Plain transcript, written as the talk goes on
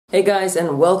Hey guys,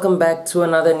 and welcome back to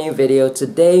another new video.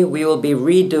 Today we will be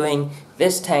redoing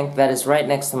this tank that is right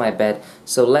next to my bed.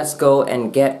 So let's go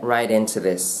and get right into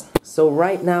this. So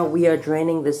right now we are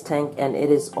draining this tank and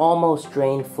it is almost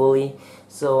drained fully.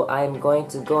 So I'm going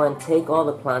to go and take all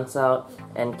the plants out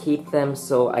and keep them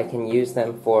so I can use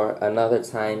them for another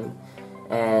time.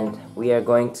 And we are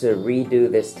going to redo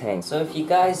this tank. So if you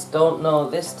guys don't know,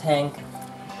 this tank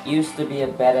used to be a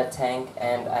betta tank,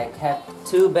 and I kept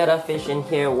two betta fish in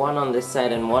here, one on this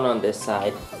side and one on this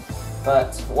side,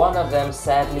 but one of them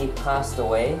sadly passed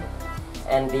away,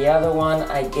 and the other one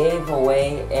I gave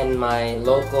away in my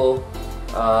local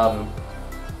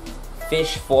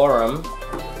fish forum.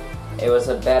 It was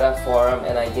a betta forum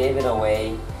and I gave it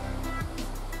away.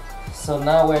 So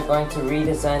now we're going to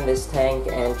redesign this tank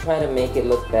and try to make it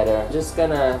look better. I'm just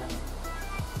gonna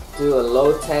do a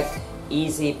low-tech,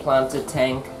 easy planted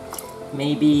tank.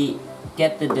 Maybe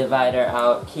get the divider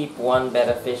out, keep one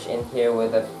betta fish in here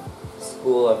with a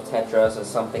school of tetras or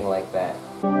something like that.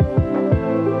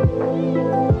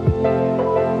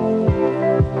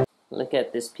 Look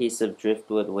at this piece of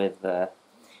driftwood with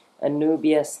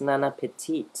Anubias nana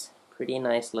petite. Pretty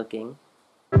nice looking.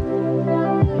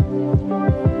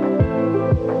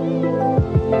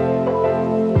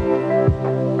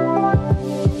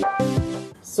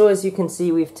 So as you can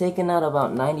see, we've taken out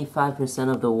about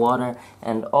 95% of the water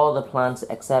and all the plants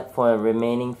except for a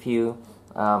remaining few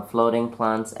floating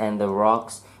plants and the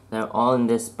rocks. They're all in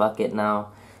this bucket now.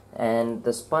 And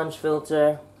the sponge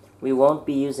filter, we won't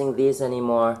be using these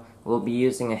anymore. We'll be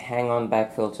using a hang-on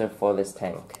back filter for this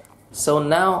tank. So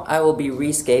now I will be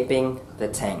rescaping the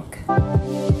tank.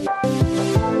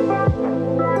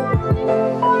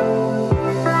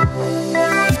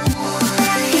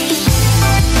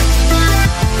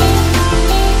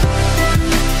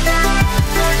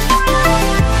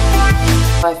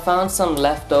 I found some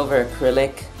leftover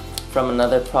acrylic from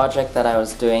another project that I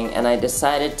was doing, and I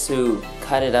decided to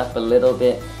cut it up a little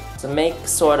bit to make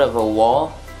sort of a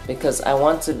wall, because I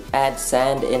want to add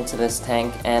sand into this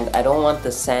tank and I don't want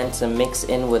the sand to mix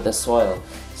in with the soil.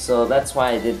 So that's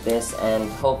why I did this, and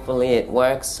hopefully it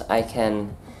works. I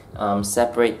can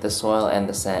separate the soil and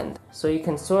the sand. So you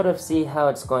can sort of see how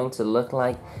it's going to look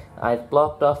like. I've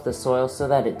blocked off the soil so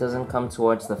that it doesn't come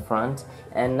towards the front.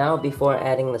 And now before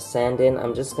adding the sand in,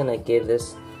 I'm just gonna give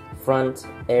this front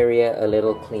area a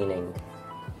little cleaning.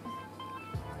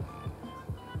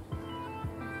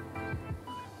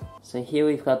 So here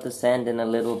we've got the sand in a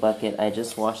little bucket. I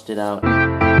just washed it out.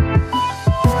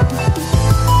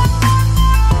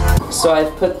 So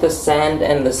I've put the sand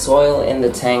and the soil in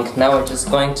the tank. Now we're just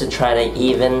going to try to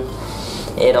even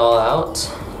it all out.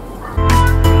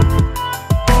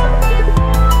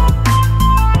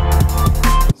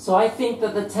 So I think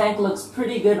that the tank looks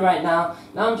pretty good right now.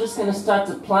 Now I'm just going to start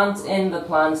to plant in the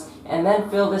plants and then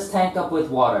fill this tank up with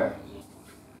water.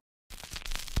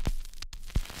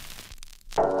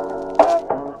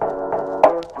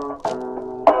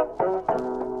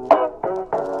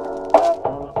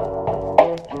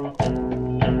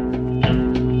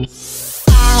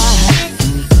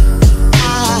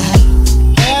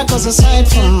 There goes a sight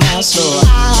from my soul.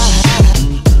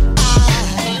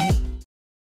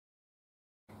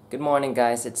 Good morning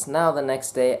guys, it's now the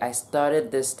next day. I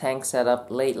started this tank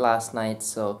setup late last night,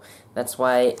 so that's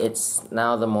why it's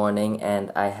now the morning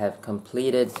and I have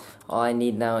completed. All I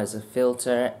need now is a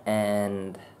filter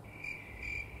and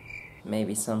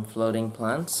maybe some floating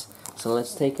plants. So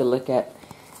let's take a look at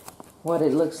what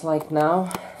it looks like now.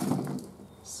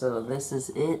 So this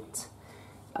is it.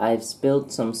 I've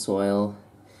spilled some soil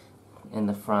in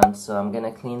the front, so I'm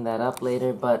gonna clean that up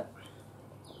later, but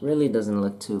really doesn't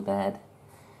look too bad.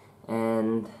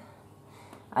 And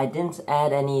I didn't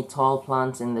add any tall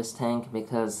plants in this tank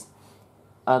because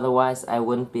otherwise I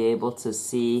wouldn't be able to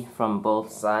see from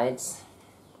both sides.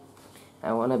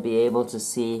 I want to be able to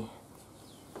see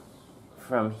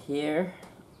from here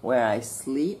where I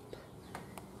sleep,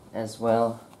 as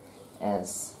well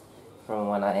as from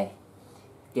when I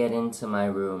get into my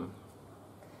room.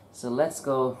 So let's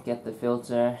go get the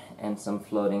filter and some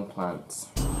floating plants.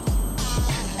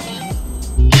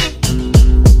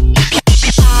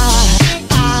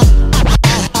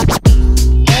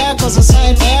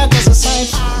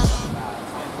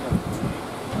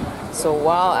 So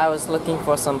while I was looking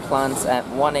for some plants at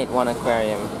 181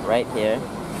 Aquarium right here,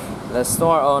 the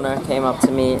store owner came up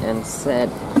to me and said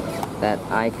that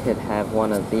I could have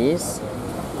one of these.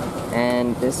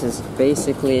 And this is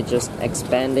basically just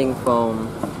expanding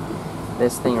foam,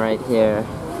 this thing right here,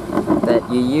 that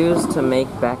you use to make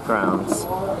backgrounds.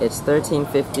 It's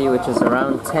 $13.50, which is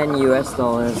around 10 US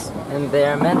dollars, and they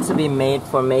are meant to be made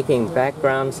for making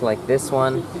backgrounds like this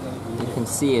one. You can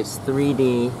see it's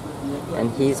 3D,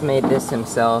 and he's made this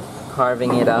himself,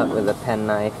 carving it out with a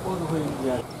penknife.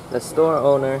 The store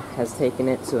owner has taken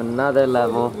it to another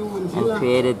level and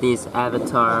created these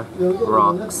Avater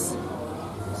rocks.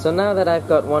 So now that I've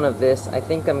got one of this, I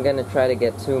think I'm gonna try to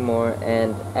get 2 more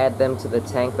and add them to the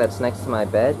tank that's next to my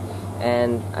bed.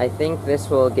 And I think this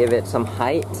will give it some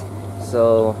height,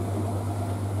 so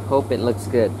hope it looks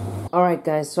good. Alright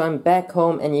guys, so I'm back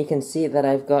home and you can see that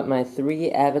I've got my 3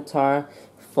 Avater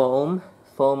foam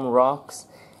rocks,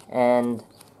 and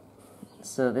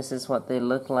so this is what they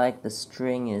look like. The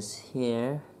string is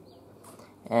here,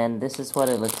 and this is what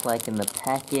it looks like in the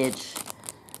package.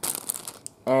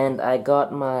 And I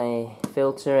got my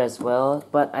filter as well,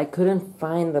 but I couldn't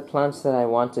find the plants that I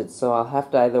wanted, so I'll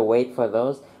have to either wait for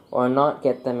those or not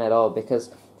get them at all, because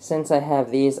since I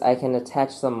have these, I can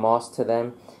attach some moss to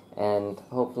them and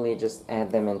hopefully just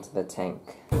add them into the tank.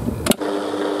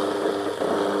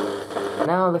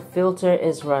 Now the filter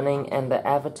is running and the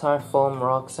Avater foam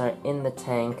rocks are in the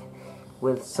tank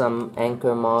with some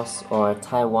anchor moss or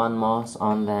Taiwan moss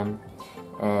on them,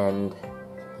 and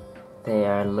they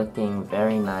are looking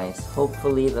very nice.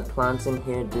 Hopefully the plants in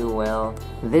here do well.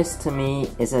 This to me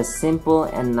is as simple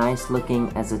and nice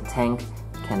looking as a tank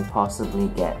can possibly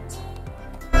get.